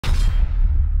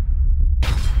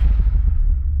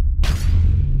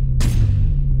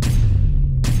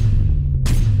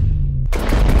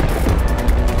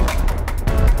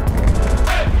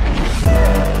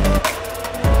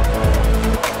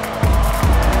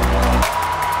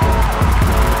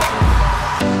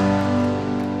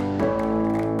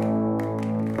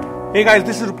Hey guys,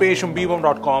 this is Rupesh from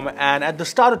Beebom.com, and at the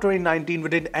start of 2019 we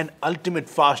did an ultimate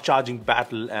fast charging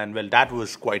battle, and well, that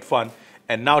was quite fun.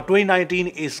 And now 2019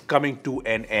 is coming to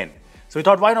an end. So we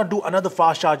thought, why not do another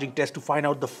fast charging test to find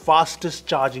out the fastest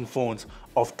charging phones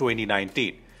of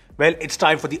 2019. Well, it's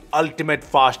time for the ultimate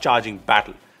fast charging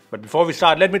battle. But before we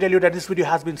start, let me tell you that this video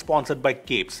has been sponsored by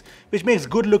Capes, which makes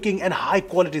good looking and high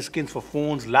quality skins for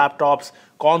phones, laptops,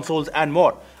 consoles and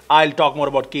more. I'll talk more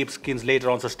about Capes skins later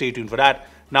on, so stay tuned for that.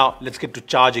 Now, let's get to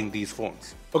charging these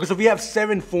phones. Okay, so we have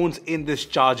 7 phones in this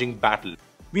charging battle.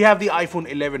 We have the iPhone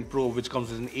 11 Pro, which comes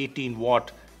with an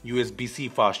 18-watt USB-C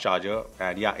fast charger.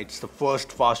 And yeah, it's the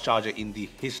first fast charger in the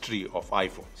history of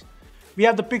iPhones. We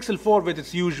have the Pixel 4 with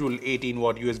its usual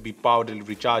 18-watt USB power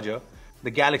delivery charger.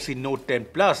 The Galaxy Note 10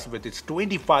 Plus with its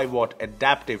 25-watt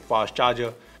adaptive fast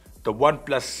charger. The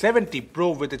OnePlus 70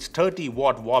 Pro with its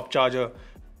 30-watt warp charger.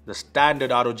 The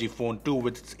standard ROG Phone 2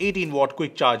 with its 18-watt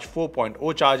QuickCharge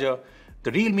 4.0 charger,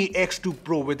 the Realme X2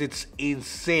 Pro with its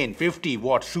insane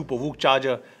 50-watt Super VOOC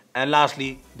charger, and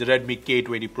lastly, the Redmi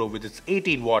K20 Pro with its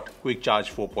 18-watt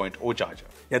QuickCharge 4.0 charger.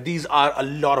 Yeah, these are a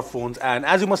lot of phones, and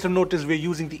as you must have noticed, we're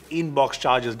using the inbox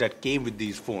chargers that came with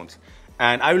these phones.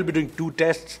 And I will be doing 2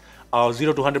 tests, a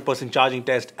 0 to 100% charging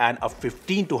test and a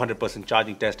 15 to 100%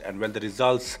 charging test, and well, the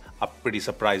results are pretty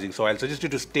surprising. So I'll suggest you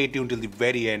to stay tuned till the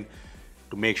very end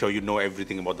to make sure you know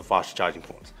everything about the fast charging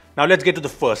phones. Now let's get to the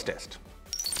first test.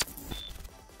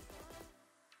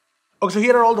 Okay, so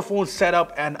here are all the phones set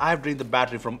up, and I've drained the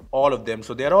battery from all of them,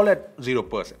 so they're all at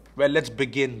 0%. Well, let's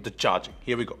begin the charging.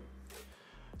 Here we go.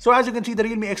 So as you can see, the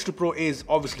Realme X2 Pro is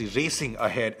obviously racing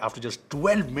ahead. After just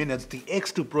 12 minutes, the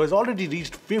X2 Pro has already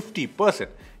reached 50%.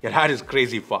 Yeah, that is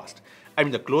crazy fast. I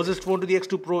mean, the closest phone to the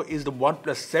X2 Pro is the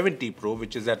OnePlus 70 Pro,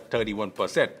 which is at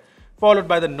 31%. Followed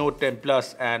by the Note 10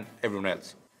 Plus and everyone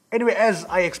else. Anyway, as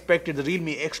I expected, the Realme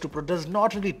X2 Pro does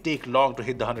not really take long to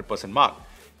hit the 100% mark.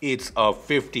 It's a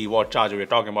 50-watt charger we're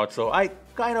talking about, so I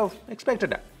kind of expected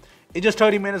that. In just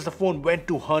 30 minutes, the phone went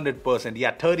to 100%.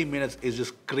 Yeah, 30 minutes is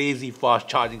just crazy fast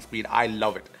charging speed. I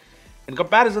love it. In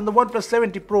comparison, the OnePlus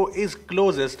 70 Pro is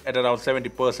closest at around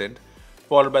 70%,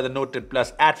 followed by the Note 10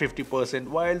 Plus at 50%,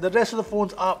 while the rest of the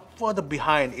phones are further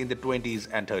behind in the 20s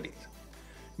and 30s.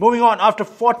 Moving on, after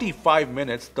 45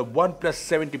 minutes, the OnePlus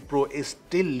 70 Pro is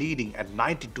still leading at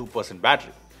 92%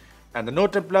 battery, and the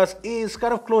Note 10 Plus is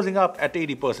kind of closing up at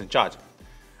 80% charge.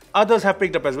 Others have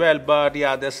picked up as well, but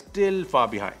yeah, they're still far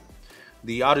behind.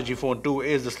 The ROG Phone 2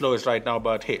 is the slowest right now,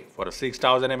 but hey, for a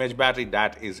 6000 mAh battery,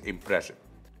 that is impressive.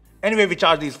 Anyway, we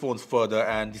charged these phones further,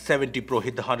 and the 70 Pro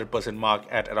hit the 100% mark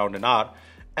at around an hour.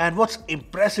 And what's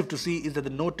impressive to see is that the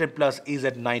Note 10 Plus is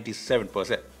at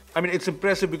 97%. I mean, it's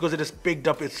impressive because it has picked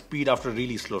up its speed after a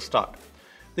really slow start.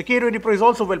 The K20 Pro is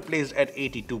also well placed at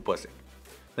 82%.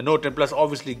 The Note 10 Plus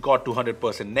obviously got to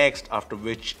 100% next, after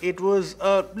which it was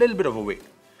a little bit of a wait,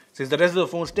 since the rest of the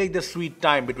phones take their sweet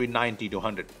time between 90 to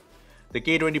 100. The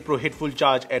K20 Pro hit full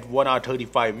charge at 1 hour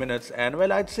 35 minutes, and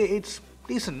well, I'd say it's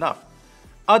decent enough.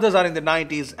 Others are in the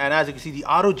 90s, and as you can see, the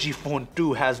ROG Phone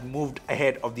 2 has moved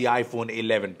ahead of the iPhone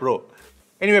 11 Pro.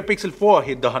 Anyway, Pixel 4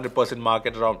 hit the 100% mark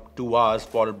at around 2 hours,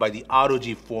 followed by the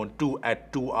ROG Phone 2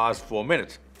 at 2 hours 4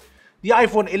 minutes. The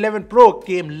iPhone 11 Pro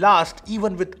came last,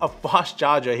 even with a fast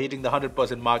charger hitting the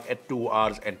 100% mark at 2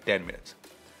 hours and 10 minutes.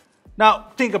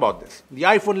 Now, think about this. The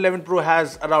iPhone 11 Pro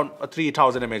has around a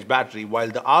 3000 mAh battery,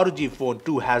 while the ROG Phone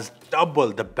 2 has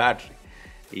double the battery.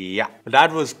 Yeah,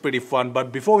 that was pretty fun.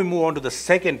 But before we move on to the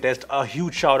second test, a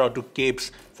huge shout out to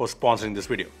Capes for sponsoring this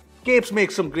video. Capes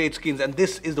makes some great skins, and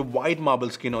this is the white marble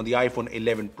skin on the iPhone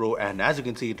 11 Pro, and as you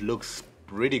can see, it looks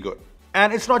pretty good.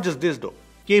 And it's not just this though.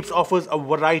 Capes offers a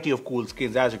variety of cool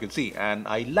skins, as you can see, and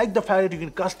I like the fact that you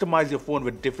can customize your phone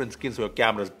with different skins for your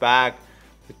camera's back,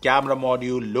 the camera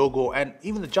module, logo, and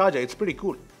even the charger. It's pretty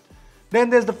cool. Then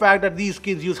there's the fact that these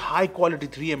skins use high quality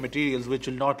 3M materials which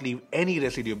will not leave any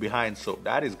residue behind, so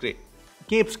that is great.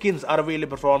 Cape skins are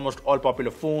available for almost all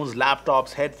popular phones,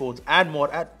 laptops, headphones and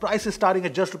more at prices starting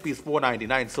at just Rs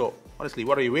 499. So honestly,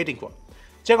 what are you waiting for?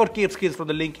 Check out Cape skins from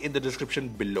the link in the description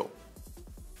below.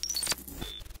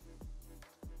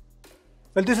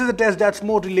 Well, this is a test that's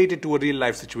more related to a real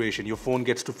life situation. Your phone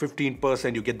gets to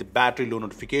 15%, you get the battery low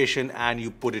notification and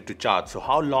you put it to charge. So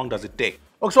how long does it take?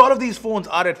 Okay, so all of these phones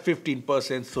are at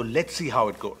 15%, so let's see how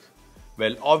it goes.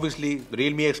 Well, obviously, the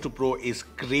Realme X2 Pro is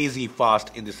crazy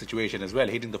fast in this situation as well,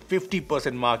 hitting the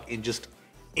 50% mark in just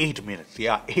 8 minutes.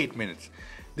 Yeah, 8 minutes.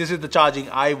 This is the charging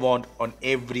I want on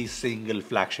every single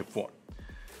flagship phone.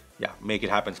 Yeah, make it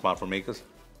happen, smartphone makers.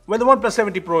 Well, the OnePlus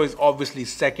 70 Pro is obviously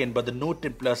second, but the Note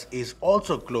 10 Plus is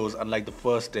also close, unlike the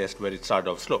first test where it started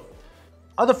off slow.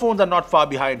 Other phones are not far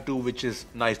behind too, which is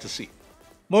nice to see.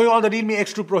 Moving on, the Realme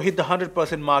X2 Pro hit the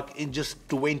 100% mark in just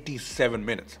 27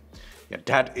 minutes. Yeah,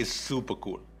 that is super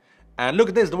cool. And look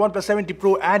at this, the OnePlus 70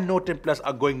 Pro and Note 10 Plus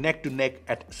are going neck to neck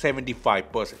at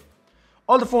 75%.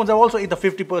 All the phones have also hit the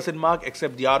 50% mark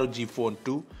except the ROG Phone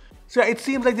 2. So yeah, it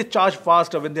seems like they charge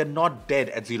faster when they're not dead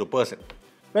at 0%.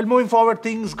 Well, moving forward,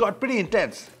 things got pretty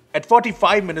intense. At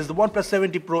 45 minutes, the OnePlus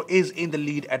 70 Pro is in the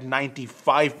lead at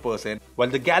 95%, while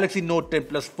the Galaxy Note 10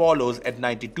 Plus follows at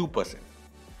 92%.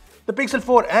 The Pixel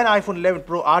 4 and iPhone 11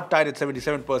 Pro are tied at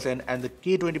 77%, and the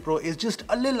K20 Pro is just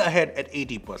a little ahead at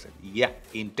 80%. Yeah,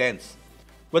 intense.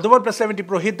 Well, the OnePlus 70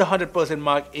 Pro hit the 100%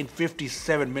 mark in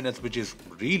 57 minutes, which is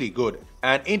really good.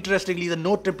 And interestingly, the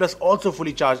Note 10 Plus also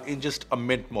fully charged in just a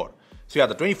minute more. So yeah,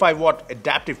 the 25-watt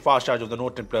adaptive fast charge of the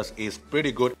Note 10 Plus is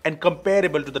pretty good and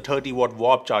comparable to the 30-watt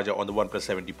warp charger on the OnePlus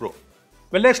 70 Pro.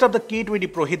 Well, next up, the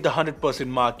K20 Pro hit the 100%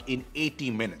 mark in 80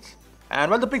 minutes.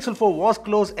 And while the Pixel 4 was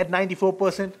close at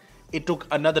 94%, it took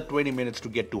another 20 minutes to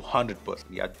get to 100%.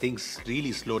 Yeah, things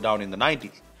really slowed down in the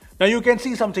 90s. Now you can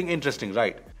see something interesting,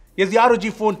 right? Yes, the ROG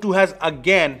Phone 2 has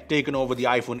again taken over the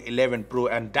iPhone 11 Pro,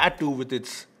 and that too with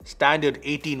its standard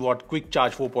 18-watt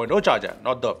QuickCharge 4.0 charger,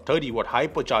 not the 30-watt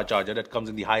hypercharge charger that comes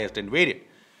in the highest end variant.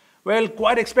 Well,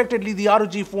 quite expectedly, the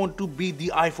ROG Phone 2 beat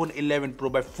the iPhone 11 Pro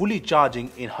by fully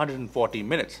charging in 140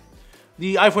 minutes.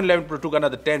 The iPhone 11 Pro took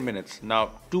another 10 minutes.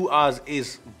 Now, 2 hours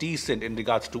is decent in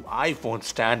regards to iPhone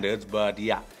standards, but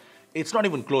yeah, it's not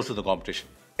even close to the competition.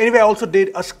 Anyway, I also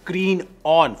did a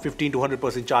screen-on 15 to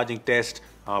 100% charging test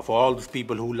for all those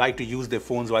people who like to use their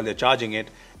phones while they're charging it,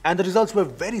 and the results were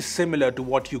very similar to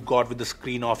what you got with the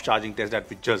screen-off charging test that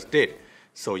we just did.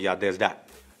 So yeah, there's that.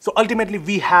 So ultimately,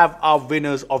 we have our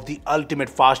winners of the Ultimate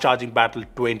Fast Charging Battle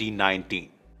 2019.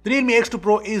 The Realme X2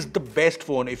 Pro is the best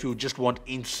phone if you just want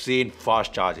insane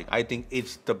fast charging. I think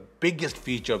it's the biggest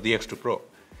feature of the X2 Pro.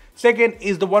 Second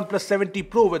is the OnePlus 70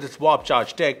 Pro with its warp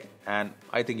charge tech, and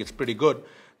I think it's pretty good.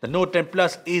 The Note 10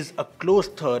 Plus is a close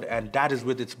third, and that is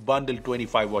with its bundled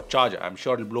 25-watt charger. I'm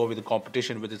sure it'll blow away the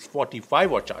competition with its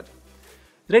 45-watt charger.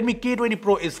 The Redmi K20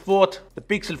 Pro is fourth, the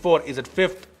Pixel 4 is at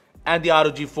fifth, and the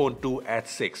ROG Phone 2 at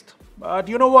sixth. But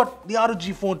you know what? The ROG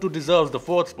Phone 2 deserves the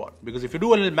fourth spot, because if you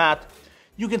do a little math,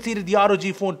 you can see that the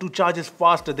ROG Phone 2 charges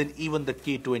faster than even the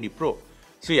K20 Pro.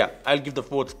 So yeah, I'll give the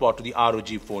fourth spot to the ROG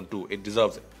Phone 2. It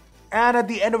deserves it. And at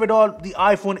the end of it all, the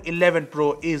iPhone 11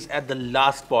 Pro is at the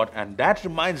last spot, and that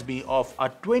reminds me of our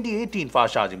 2018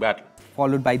 fast charging battle.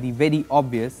 Followed by the very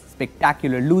obvious,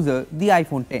 spectacular loser, the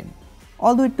iPhone X.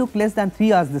 Although it took less than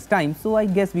 3 hours this time, so I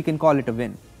guess we can call it a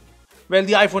win. Well,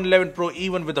 the iPhone 11 Pro,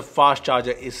 even with a fast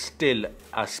charger, is still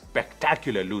a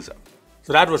spectacular loser.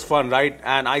 So that was fun, right?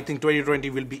 And I think 2020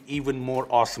 will be even more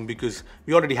awesome because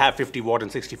we already have 50-watt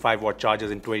and 65-watt chargers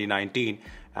in 2019.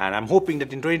 And I'm hoping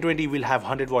that in 2020 we'll have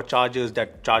 100-watt chargers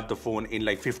that charge the phone in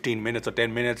like 15 minutes or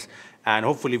 10 minutes. And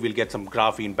hopefully we'll get some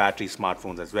graphene battery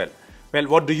smartphones as well. Well,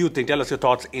 what do you think? Tell us your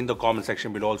thoughts in the comment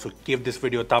section below. Also, give this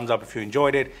video a thumbs up if you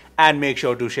enjoyed it, and make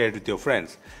sure to share it with your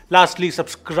friends. Lastly,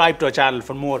 subscribe to our channel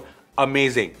for more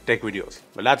amazing tech videos.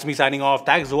 Well, that's me signing off.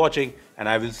 Thanks for watching, and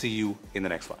I will see you in the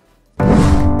next one.